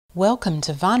Welcome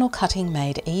to Vinyl Cutting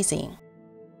Made Easy.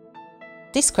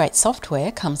 This great software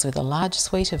comes with a large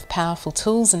suite of powerful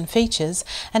tools and features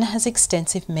and has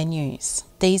extensive menus.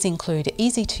 These include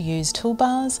easy-to-use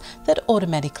toolbars that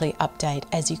automatically update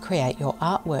as you create your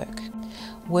artwork.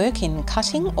 Work in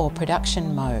cutting or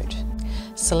production mode.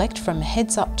 Select from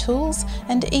heads-up tools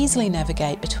and easily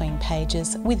navigate between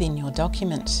pages within your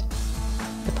document.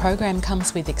 The program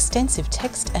comes with extensive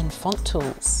text and font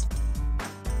tools.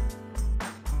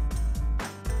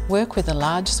 Work with a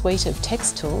large suite of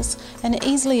text tools and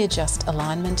easily adjust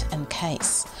alignment and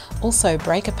case. Also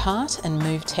break apart and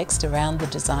move text around the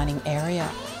designing area.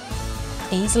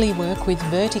 Easily work with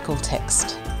vertical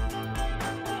text.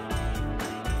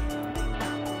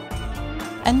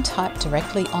 And type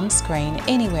directly on screen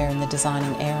anywhere in the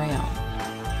designing area.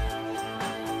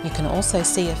 You can also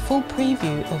see a full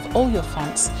preview of all your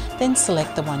fonts, then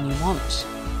select the one you want.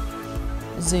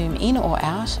 Zoom in or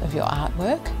out of your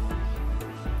artwork.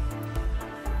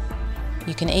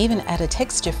 You can even add a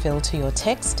texture fill to your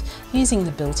text using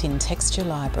the built-in texture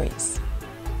libraries.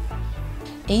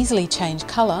 Easily change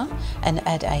colour and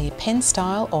add a pen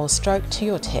style or stroke to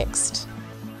your text.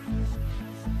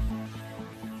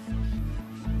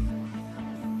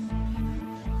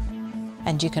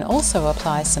 And you can also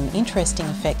apply some interesting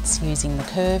effects using the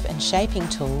curve and shaping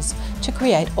tools to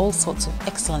create all sorts of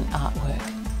excellent artwork.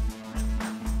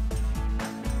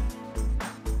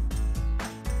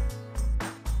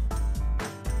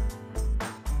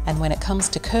 And when it comes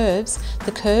to curves,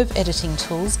 the curve editing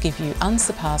tools give you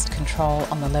unsurpassed control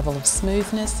on the level of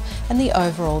smoothness and the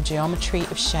overall geometry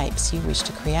of shapes you wish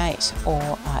to create or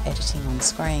are editing on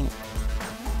screen.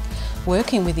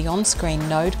 Working with the on-screen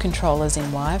node controllers in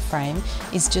wireframe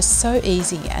is just so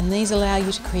easy, and these allow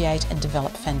you to create and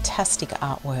develop fantastic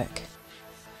artwork.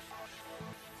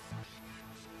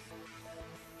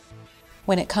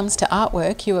 When it comes to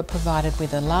artwork, you are provided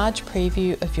with a large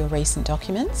preview of your recent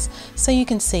documents, so you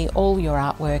can see all your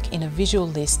artwork in a visual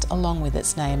list along with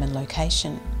its name and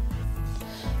location.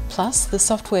 Plus, the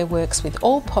software works with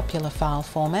all popular file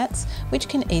formats, which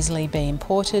can easily be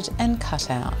imported and cut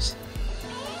out.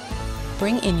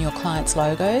 Bring in your client's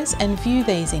logos and view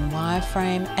these in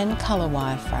wireframe and colour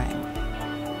wireframe.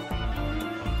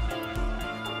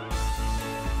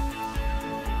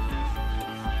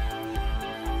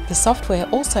 The software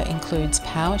also includes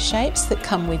power shapes that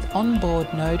come with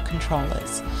onboard node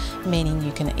controllers, meaning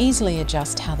you can easily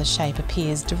adjust how the shape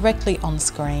appears directly on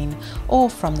screen or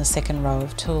from the second row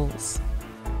of tools.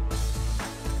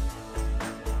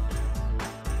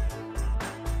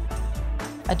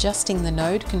 Adjusting the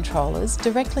node controllers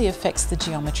directly affects the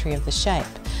geometry of the shape,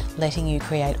 letting you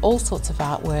create all sorts of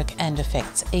artwork and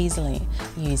effects easily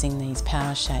using these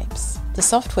power shapes. The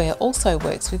software also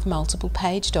works with multiple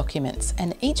page documents,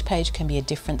 and each page can be a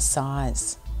different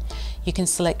size. You can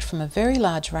select from a very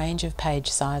large range of page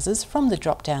sizes from the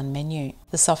drop-down menu.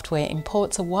 The software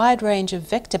imports a wide range of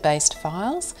vector-based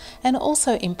files and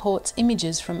also imports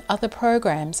images from other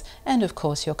programs and of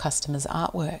course your customer's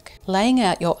artwork. Laying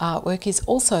out your artwork is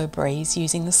also a breeze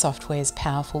using the software's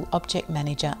powerful Object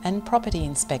Manager and Property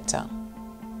Inspector.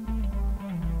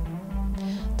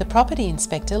 The Property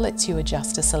Inspector lets you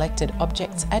adjust a selected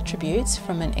object's attributes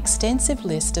from an extensive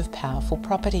list of powerful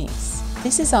properties.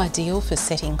 This is ideal for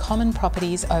setting common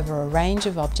properties over a range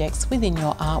of objects within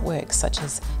your artwork, such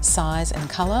as size and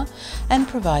colour, and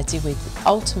provides you with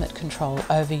ultimate control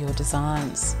over your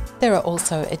designs. There are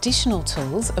also additional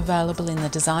tools available in the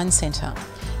Design Centre,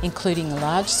 including a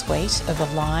large suite of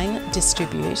align,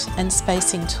 distribute and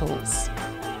spacing tools.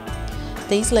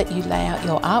 These let you lay out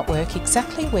your artwork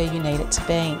exactly where you need it to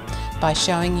be by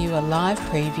showing you a live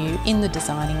preview in the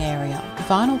designing area.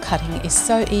 Vinyl cutting is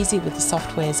so easy with the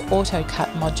software's Auto Cut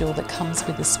module that comes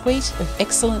with a suite of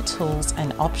excellent tools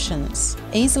and options.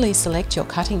 Easily select your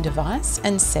cutting device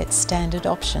and set standard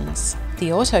options.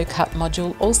 The Auto Cut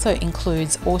module also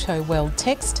includes Auto Weld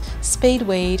Text, Speed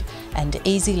Weed and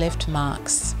Easy Left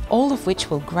Marks, all of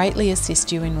which will greatly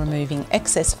assist you in removing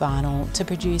excess vinyl to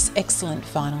produce excellent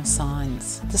vinyl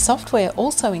signs. The software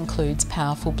also includes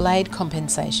powerful blade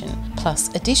compensation, plus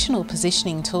additional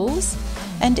positioning tools,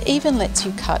 and even lets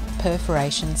you cut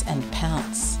perforations and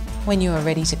pounce. When you are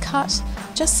ready to cut,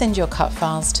 just send your cut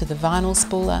files to the vinyl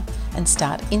spooler and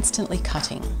start instantly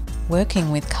cutting.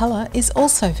 Working with colour is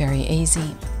also very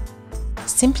easy.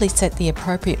 Simply set the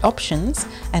appropriate options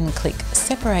and click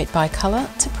Separate by Colour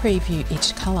to preview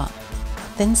each colour.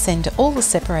 Then send all the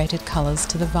separated colours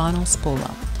to the vinyl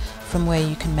spooler, from where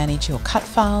you can manage your cut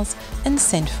files and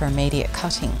send for immediate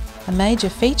cutting. A major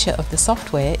feature of the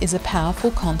software is a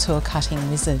powerful contour cutting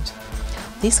wizard.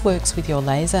 This works with your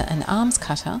laser and arms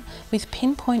cutter with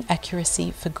pinpoint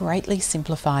accuracy for greatly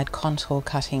simplified contour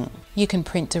cutting. You can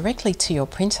print directly to your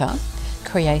printer,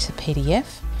 create a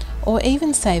PDF, or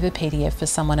even save a PDF for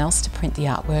someone else to print the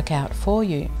artwork out for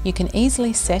you. You can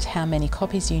easily set how many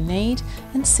copies you need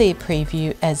and see a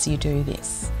preview as you do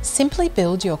this. Simply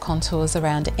build your contours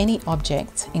around any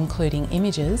object, including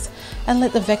images, and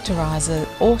let the vectorizer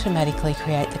automatically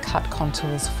create the cut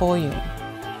contours for you.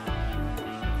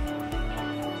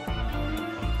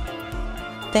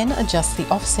 Then adjust the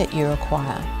offset you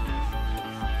require.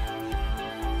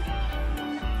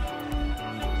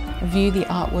 View the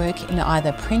artwork in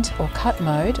either print or cut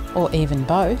mode, or even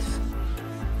both.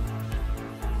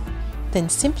 Then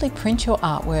simply print your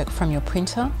artwork from your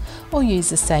printer or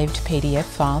use a saved PDF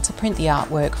file to print the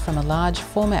artwork from a large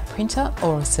format printer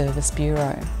or a service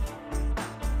bureau.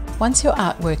 Once your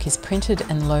artwork is printed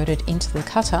and loaded into the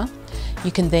cutter,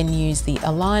 you can then use the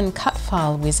Align Cut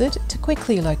File wizard to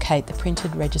quickly locate the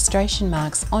printed registration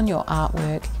marks on your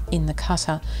artwork in the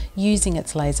cutter using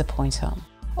its laser pointer.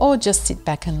 Or just sit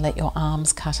back and let your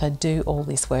arms cutter do all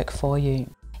this work for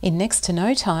you. In next to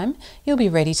no time, you'll be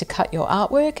ready to cut your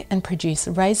artwork and produce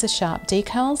razor-sharp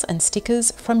decals and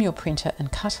stickers from your printer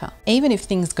and cutter. Even if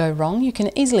things go wrong, you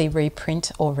can easily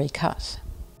reprint or recut.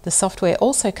 The software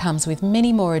also comes with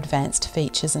many more advanced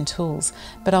features and tools,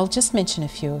 but I'll just mention a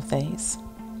few of these.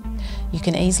 You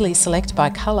can easily select by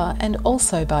colour and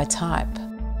also by type.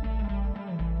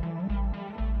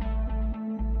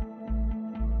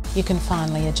 You can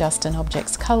finally adjust an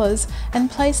object's colours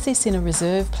and place this in a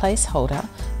reserve placeholder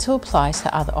to apply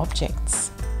to other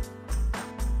objects.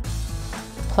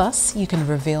 Plus, you can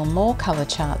reveal more colour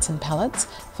charts and palettes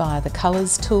via the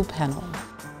Colours tool panel.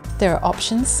 There are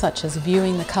options such as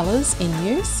viewing the colours in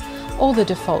use or the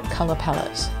default colour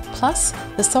palette. Plus,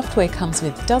 the software comes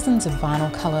with dozens of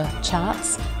vinyl colour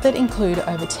charts that include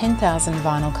over 10,000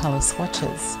 vinyl colour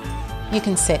swatches. You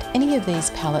can set any of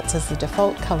these palettes as the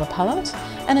default colour palette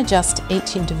and adjust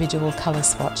each individual colour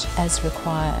swatch as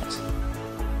required.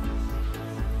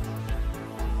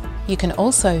 You can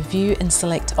also view and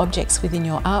select objects within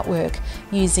your artwork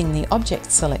using the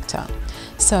Object Selector,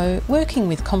 so working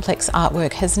with complex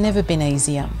artwork has never been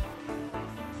easier.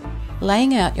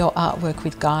 Laying out your artwork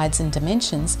with guides and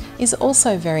dimensions is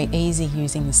also very easy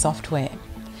using the software.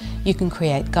 You can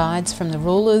create guides from the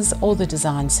rulers or the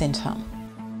Design Centre.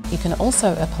 You can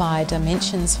also apply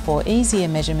dimensions for easier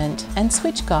measurement and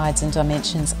switch guides and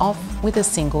dimensions off with a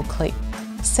single click.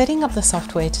 Setting up the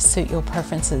software to suit your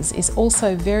preferences is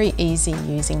also very easy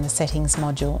using the Settings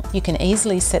module. You can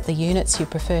easily set the units you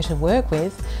prefer to work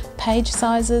with, page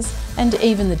sizes, and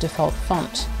even the default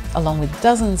font, along with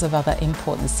dozens of other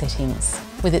important settings.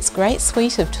 With its great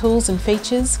suite of tools and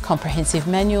features, comprehensive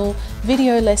manual,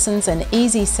 video lessons, and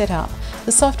easy setup,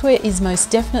 the software is most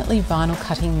definitely vinyl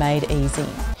cutting made easy.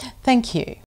 Thank you.